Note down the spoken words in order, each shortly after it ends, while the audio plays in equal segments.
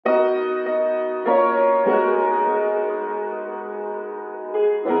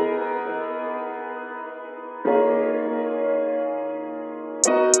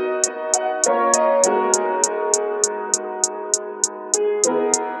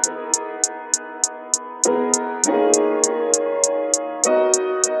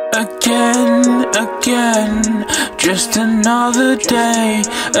again, just another day.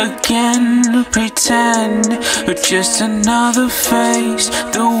 Again, pretend, but just another face.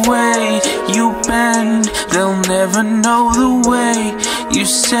 The way you bend, they'll never know the way you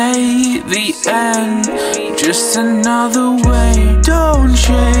say the end. Just another way. Don't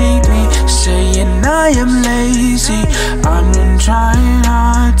shake me, saying I am lazy. I'm trying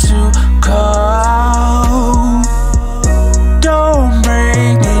hard to call. Don't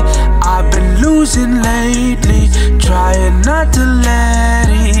break me, I've been losing lately, trying not to let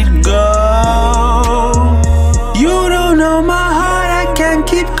it go. You don't know my heart, I can't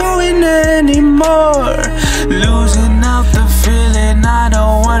keep going anymore. Losing out the feeling, I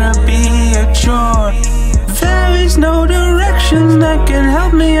don't wanna be a chore. There is no direction that can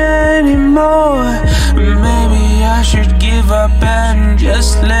help me anymore. Maybe I should give up and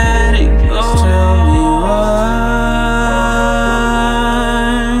just let it go. Tell me why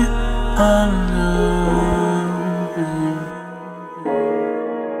I'm losing.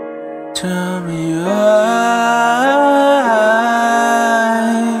 Tell me why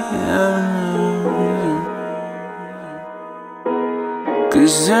I'm losing.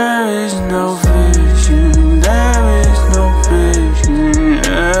 'Cause there is no vision, there is no vision.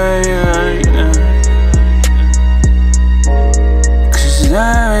 'Cause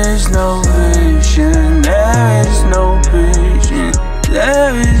there is no